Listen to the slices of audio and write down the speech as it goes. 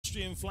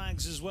Austrian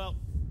flags as well.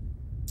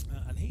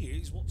 And here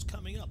is what's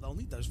coming up. They'll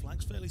need those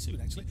flags fairly soon,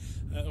 actually.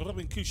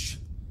 Robin Kusch,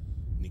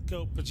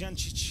 Nico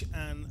Prjancic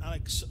and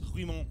Alex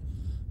Guimont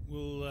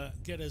will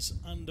get us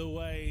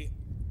underway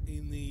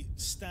in the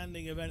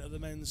standing event of the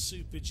men's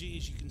Super G.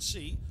 As you can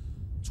see,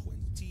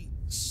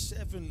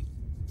 27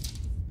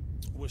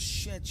 were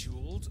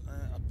scheduled.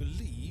 I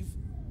believe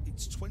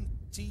it's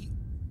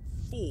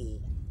 24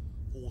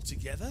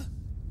 altogether.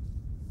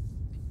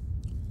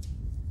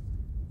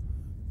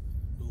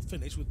 We'll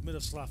finish with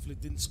Miroslav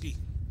Lidinsky,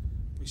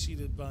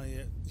 preceded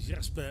by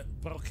Jasper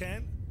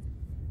BAUCHET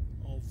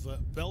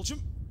of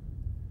Belgium.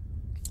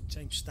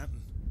 James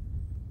Stanton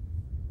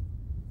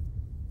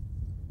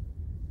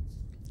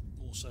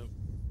also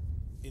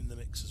in the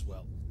mix as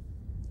well.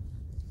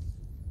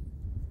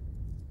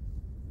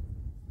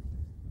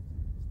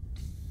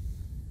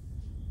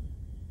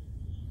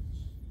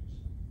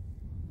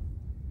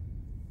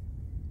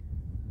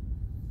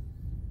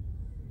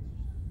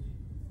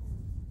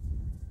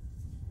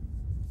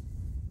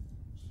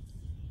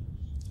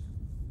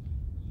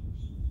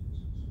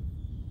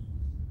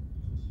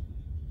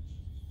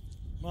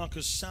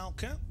 Markus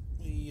SALCHER,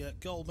 the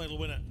gold medal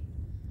winner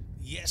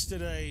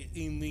yesterday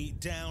in the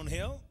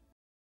downhill.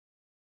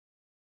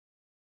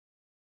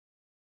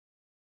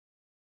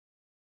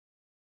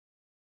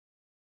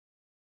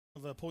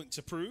 Another point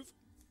to prove.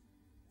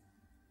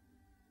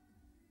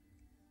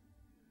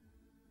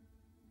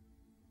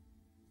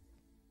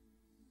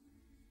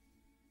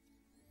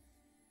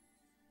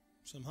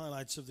 Some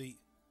highlights of the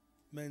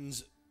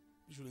men's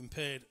visually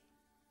impaired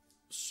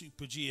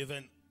Super G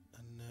event,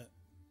 and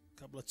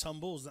couple of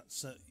tumbles.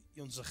 That's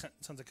Jonsa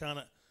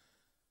Santakana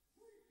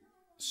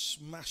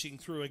smashing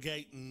through a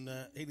gate and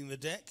hitting the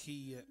deck.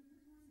 He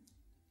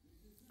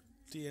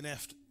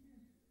DNF'd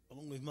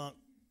along with Mark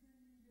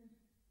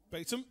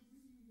Batum.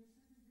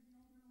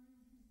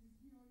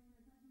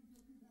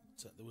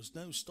 But, there was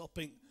no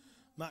stopping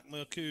Mac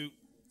Mercu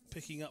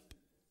picking up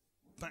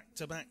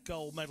back-to-back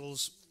gold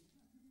medals.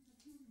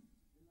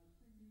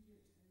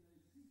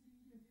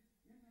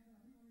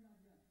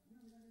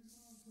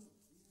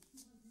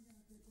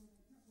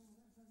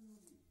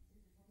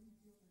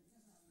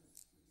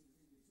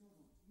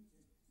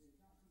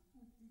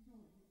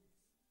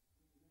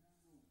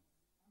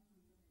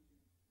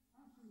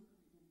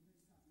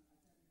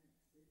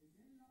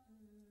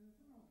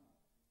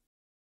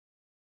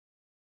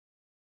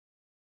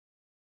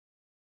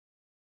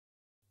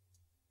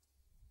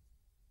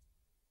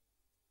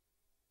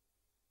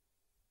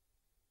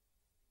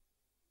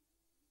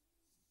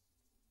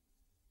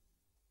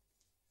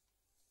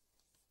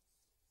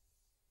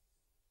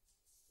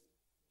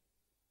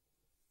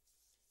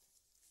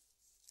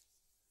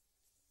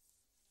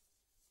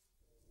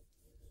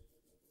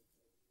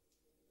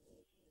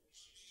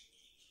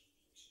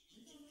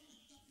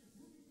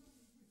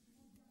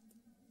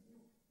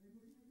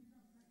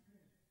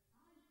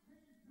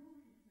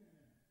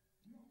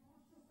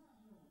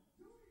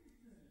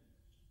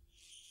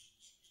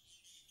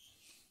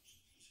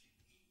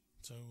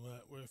 So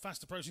we're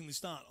fast approaching the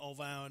start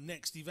of our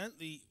next event,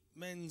 the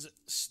men's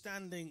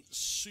standing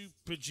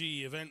Super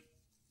G event.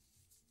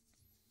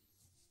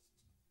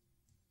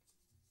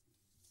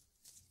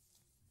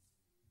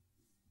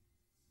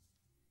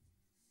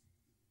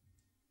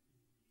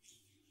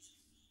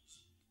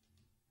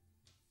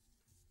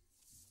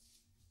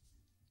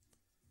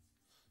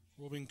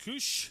 Robin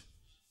Kusch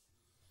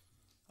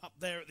up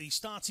there at the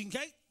starting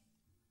gate.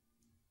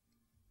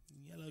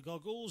 Yellow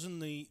goggles and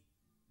the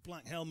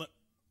black helmet,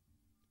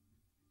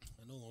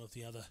 and all of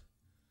the other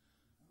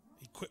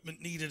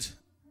equipment needed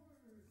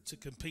to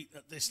compete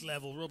at this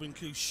level. Robin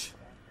Kusch,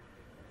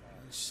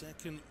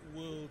 second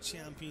World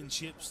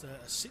Championships,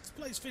 a sixth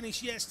place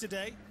finish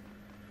yesterday.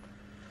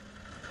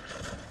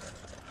 After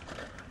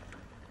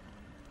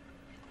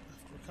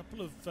a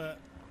couple of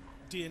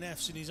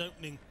DNFs in his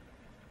opening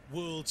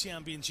World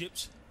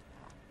Championships,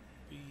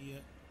 be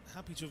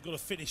happy to have got a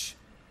finish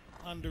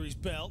under his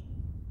belt.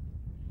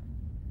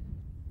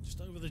 Just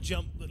over the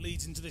jump that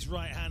leads into this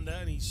right-hander,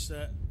 and he's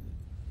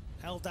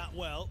held that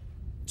well.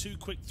 Too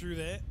quick through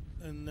there,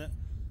 and that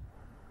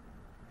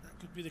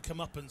could be the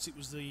comeuppance. It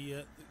was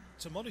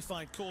it's a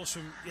modified course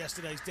from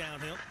yesterday's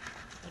downhill.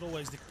 Not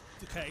always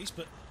the case,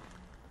 but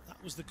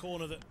that was the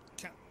corner that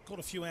got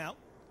a few out.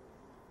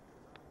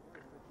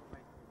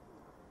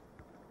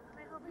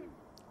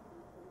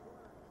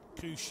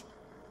 Kusch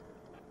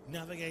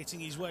navigating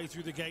his way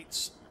through the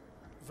gates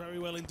very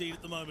well indeed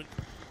at the moment.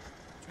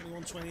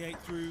 21.28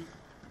 through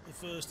the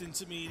first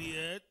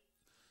intermediate.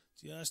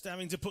 Just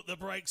having to put the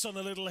brakes on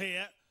a little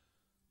here.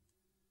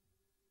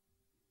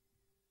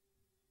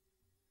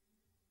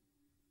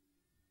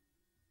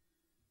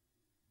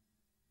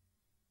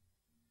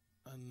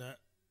 And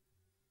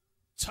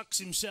tucks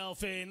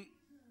himself in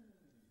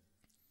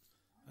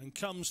and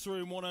comes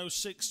through in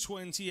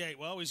 106.28.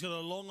 Well, he's got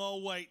a long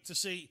old wait to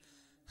see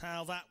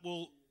how that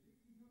will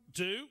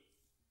do.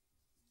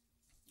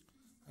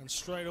 And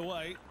straight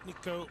away,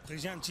 Nico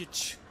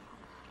Prjancic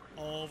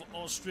of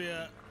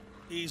Austria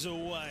is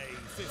away.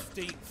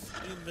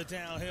 15th in the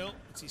downhill.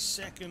 It's his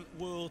second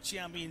World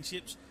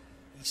Championships.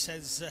 He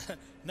says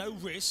no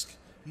risk,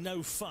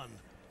 no fun.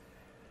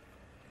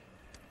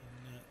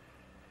 And,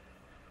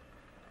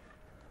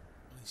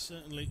 he's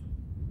certainly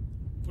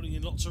putting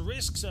in lots of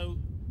risk, so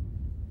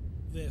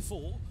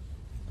therefore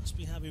he must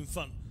be having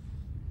fun.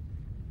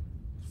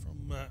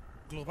 From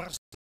Global.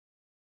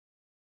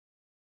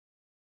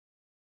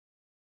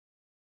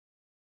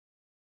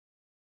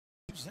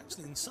 He's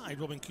actually inside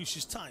Robin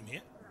Kusch's time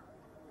here.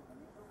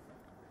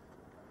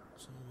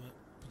 So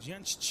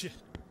PyeongChang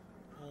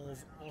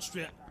of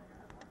Austria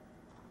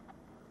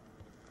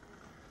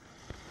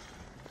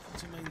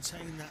to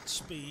maintain that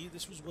speed.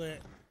 This was where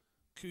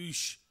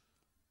Kusch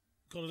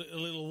got a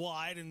little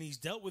wide, and he's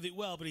dealt with it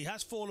well, but he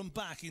has fallen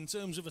back in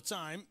terms of a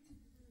time.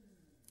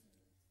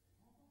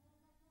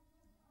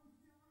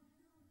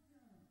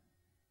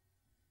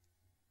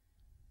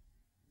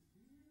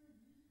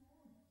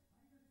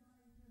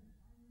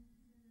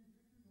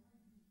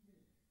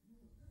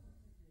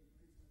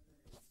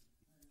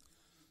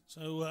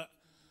 So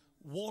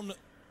 1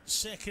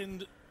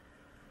 second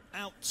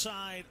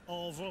outside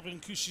of Robin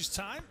Kusch's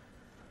time.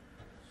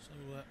 So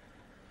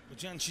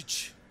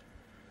PyeongChang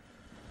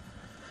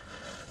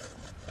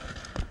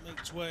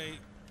makes way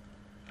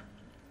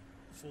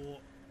for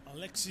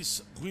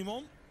Alexis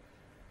Guimont.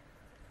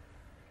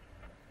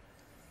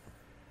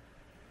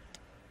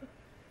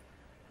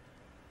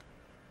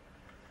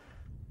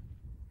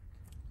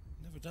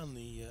 Never done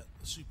the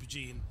Super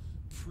G in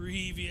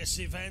previous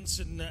events,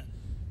 and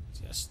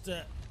just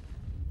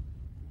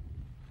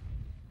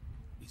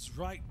his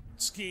right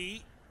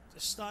ski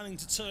just starting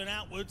to turn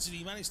outwards, and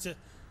he managed to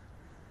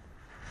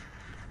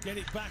get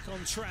it back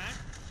on track,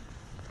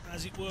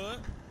 as it were.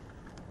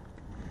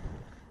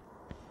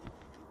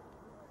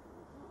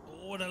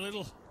 Oh, and a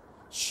little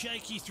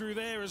shaky through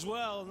there as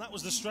well, and that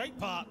was the straight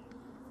part.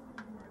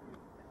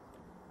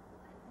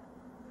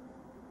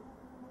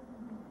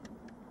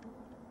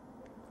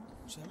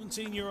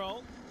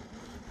 "17-year-old.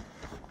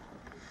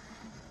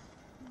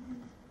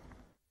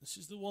 This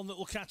is the one that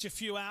will catch a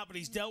few out, but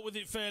he's dealt with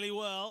it fairly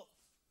well.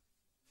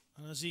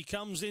 And as he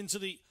comes into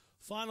the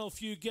final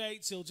few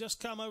gates, he'll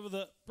just come over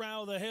the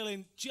brow of the hill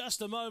in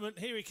just a moment.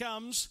 Here he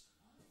comes,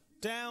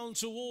 down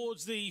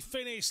towards the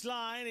finish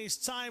line. His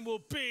time will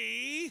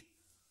be...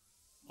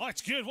 Oh,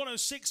 it's good,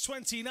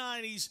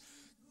 106.29. He's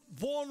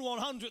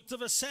 1/100th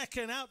of a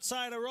second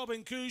outside of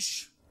Robin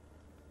Kusch.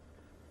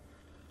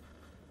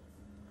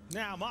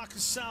 Now,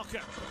 Markus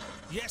SALCHER,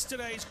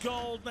 yesterday's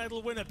gold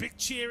medal winner. Big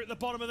cheer at the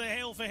bottom of the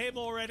hill for him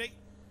already.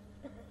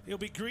 He'll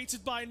be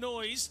greeted by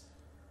noise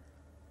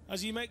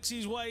as he makes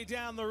his way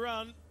down the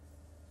run.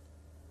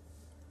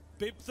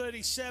 Bib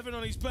 37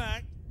 on his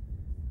back.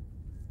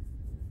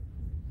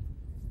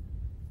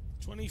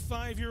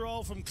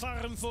 25-year-old from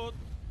Klagenfurt.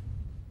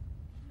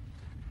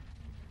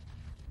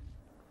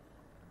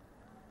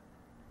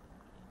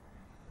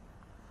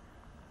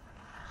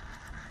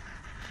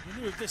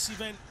 We knew of this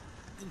event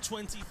in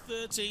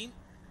 2013.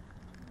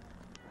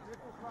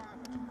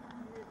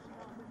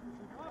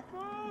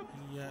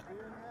 He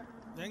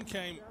then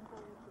came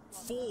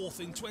 4th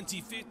in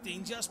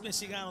 2015, just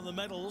missing out on the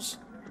medals.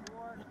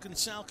 What can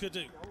SALCHER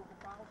do?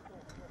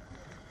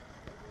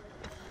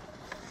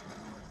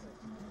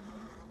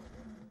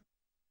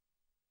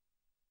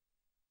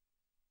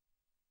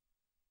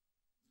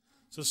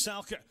 So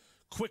SALCHER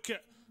quicker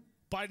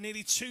by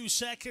nearly 2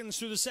 seconds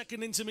through the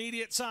second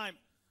intermediate time.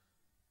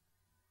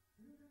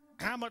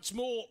 How much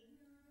more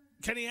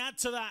can he add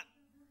to that?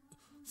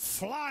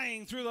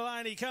 Flying through the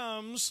line he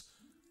comes.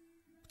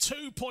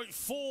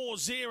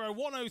 2.40,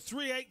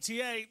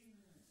 103.88.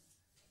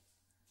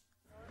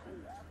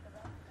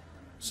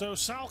 So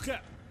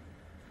SALCHER,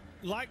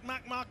 like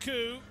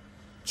Markus,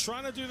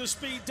 trying to do the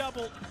speed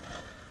double.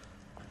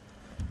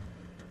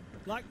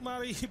 Like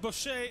Marie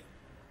Bauchet.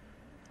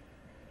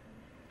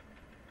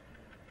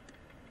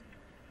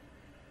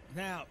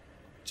 Now,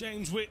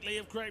 James Whitley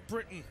of Great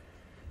Britain.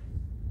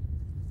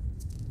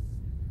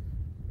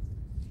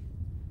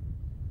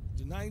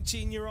 The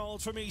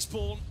 19-year-old from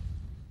Eastbourne.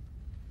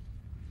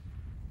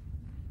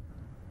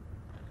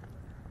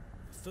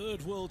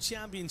 Third World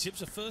Championships,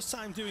 the first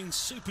time doing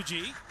Super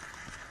G.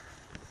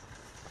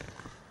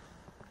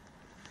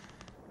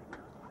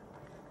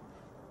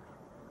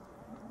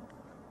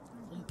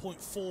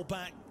 .4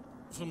 back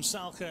from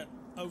SALCHER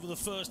over the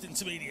first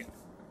intermediate.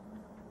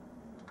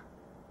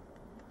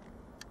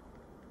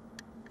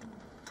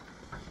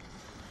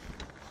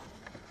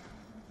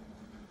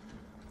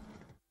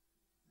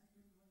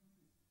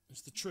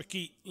 It's the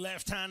tricky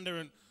left-hander,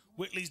 and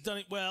Whitley's done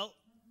it well.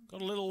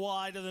 Got a little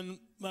wider than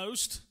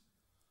most,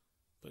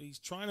 but he's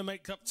trying to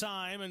make up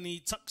time, and he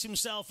tucks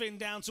himself in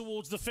down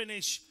towards the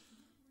finish.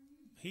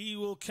 He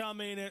will come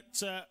in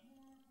at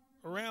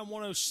around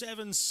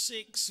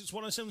 107.6. It's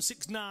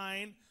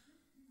 107.69.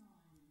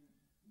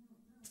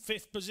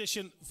 5th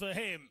position for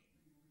him.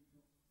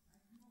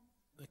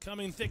 They're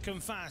coming thick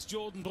and fast.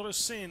 Jordan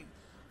Brossin,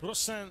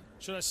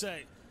 should I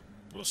say.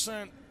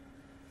 Brossin,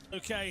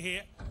 okay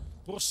here.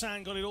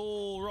 Brossin got it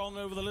all wrong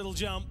over the little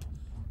jump.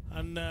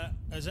 and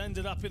has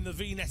ended up in the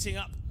V-netting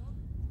up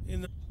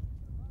in the...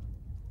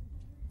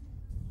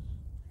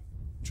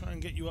 Try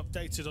and get you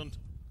updated on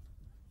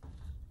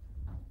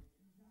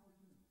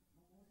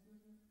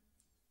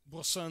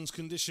Brossan's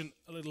condition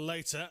a little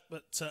later,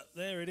 but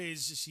there it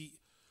is as he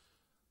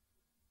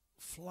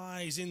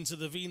flies into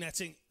the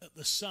V-netting at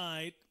the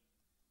side.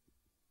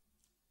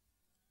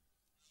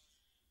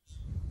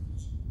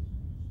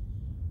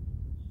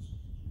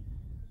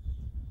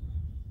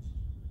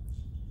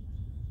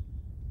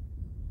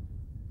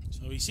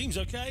 So he seems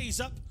okay,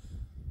 he's up.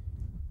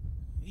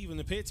 Even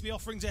appeared to be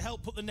offering to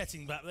help put the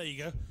netting back. There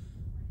you go.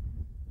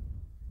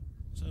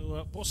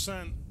 So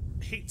Brossan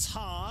hits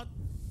hard,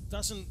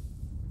 doesn't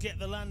get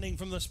the landing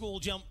from the small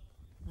jump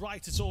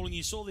right at all, and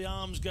you saw the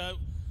arms go,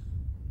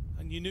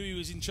 and you knew he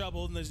was in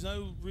trouble, and there's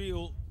no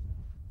really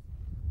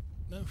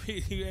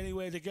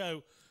anywhere to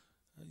go.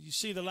 You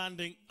see the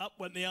landing, up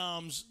went the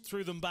arms,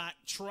 threw them back,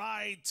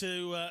 tried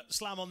to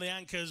slam on the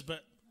anchors,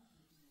 but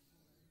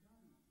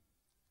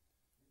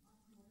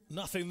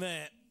nothing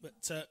there.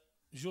 But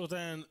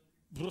Jordan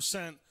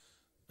Brossan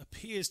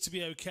appears to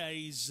be okay.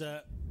 He's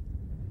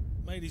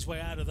made his way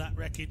out of that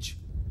wreckage,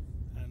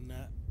 and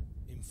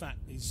in fact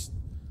he's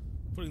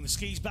putting the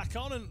skis back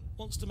on and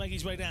wants to make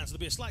his way down. So there'll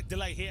be a slight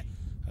delay here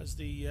as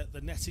the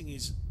netting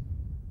is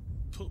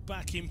put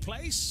back in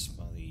place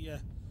by the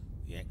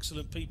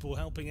excellent people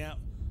helping out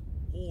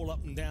all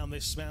up and down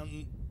this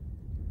mountain.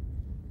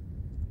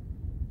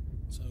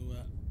 So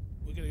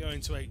we're going to go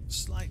into a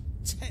slight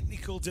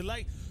technical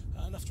delay.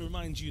 Enough to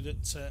remind you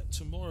that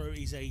tomorrow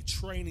is a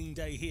training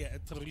day here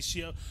at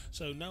Tarvisio,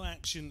 so no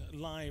action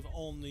live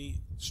on the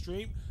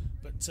stream,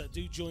 but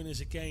do join us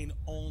again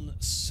on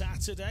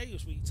Saturday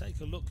as we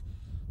take a look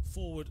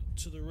forward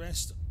to the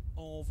rest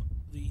of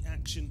the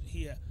action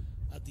here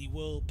at the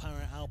World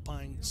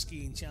Para-Alpine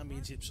Skiing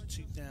Championships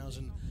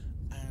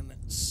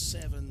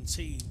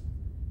 2017.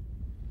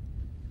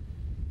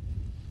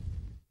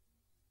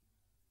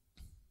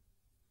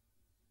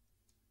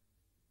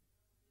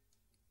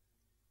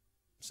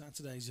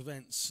 Saturday's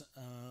events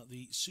are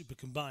the super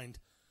combined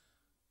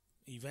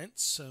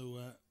events,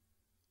 so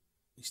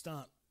we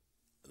start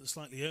at a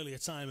slightly earlier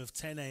time of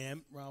 10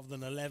 AM rather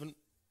than 11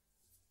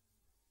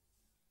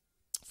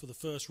 for the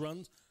first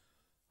run,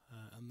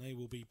 and they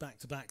will be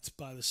back-to-back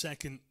by the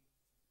second,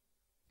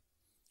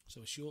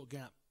 so a short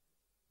gap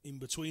in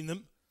between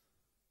them,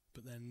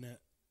 but then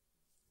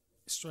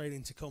straight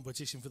into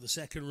competition for the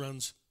second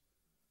runs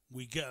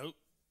we go.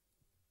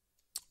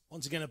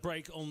 Once again, a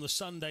break on the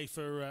Sunday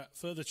for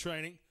further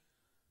training,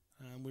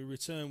 and we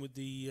return with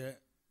the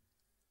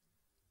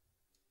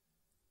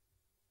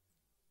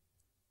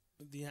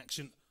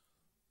action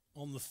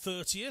on the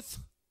 30th.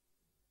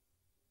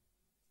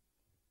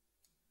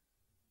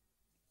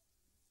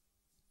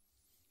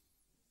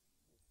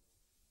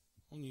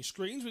 On your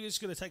screens, we're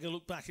just going to take a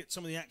look back at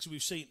some of the action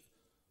we've seen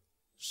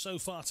so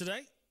far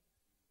today.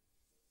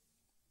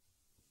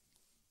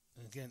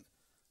 And again,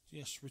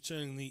 just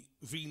returning the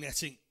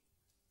V-netting.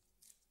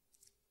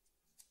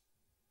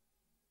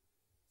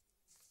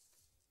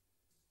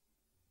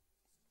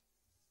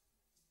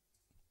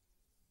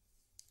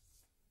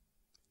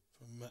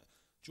 From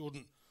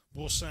Jordan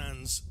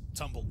Brossan's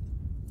tumble.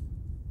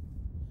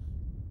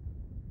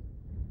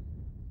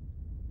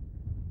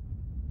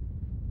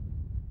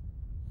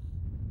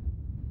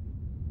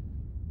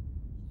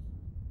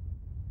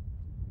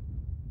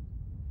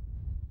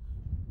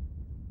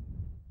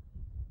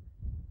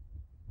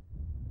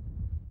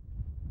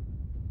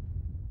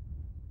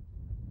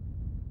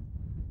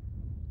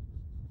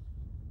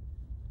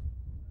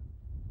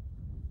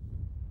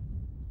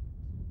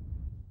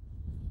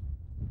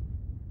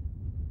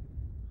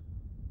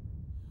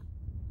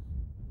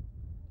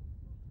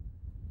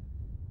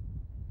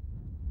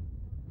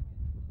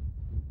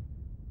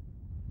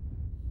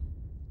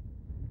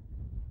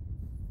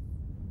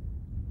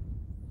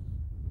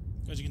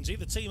 As you can see,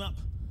 the team up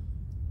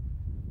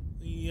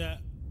the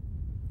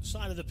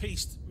side of the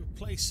piste,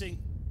 replacing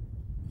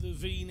the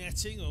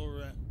V-netting,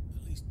 or at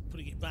least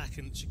putting it back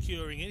and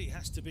securing it. It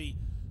has to be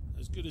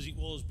as good as it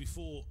was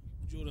before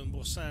Jordan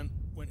Brossan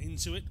went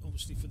into it,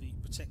 obviously for the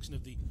protection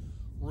of the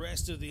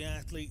rest of the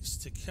athletes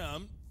to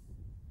come.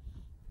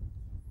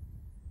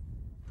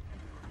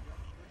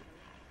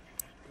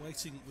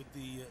 Waiting with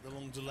the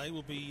long delay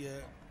will be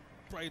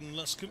Braden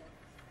Luscombe.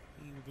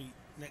 He will be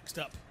next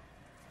up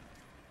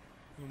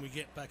when we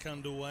get back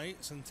underway.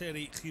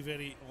 Santeri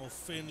Chiveri of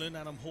Finland,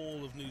 Adam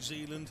Hall of New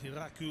Zealand,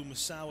 Hiraku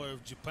Misawa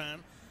of Japan,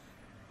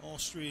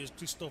 Austria's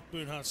Christoph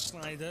Bernhard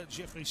Snyder,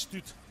 Jeffrey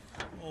STUUT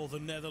of the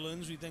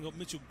Netherlands. We've then got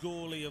Mitchell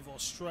Gawley of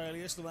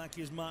Australia,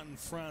 Slovakia's Martin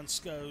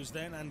Franskos,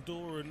 then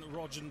Andorran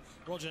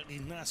Roger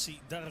Ignasi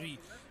Darvi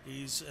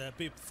is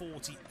bib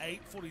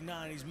 48,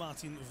 49 is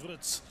Martin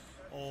Vrutz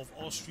of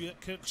Austria.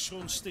 Kirk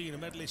Schonstein, a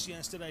medalist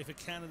yesterday for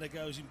Canada,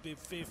 goes in bib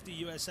 50.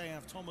 USA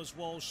have Thomas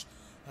Walsh.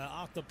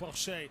 Arthur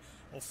Borchet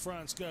of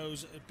France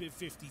goes at bib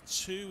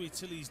 52.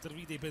 Italy's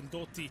Davide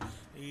Bendotti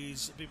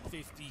is bib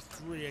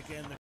 53.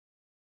 Again, the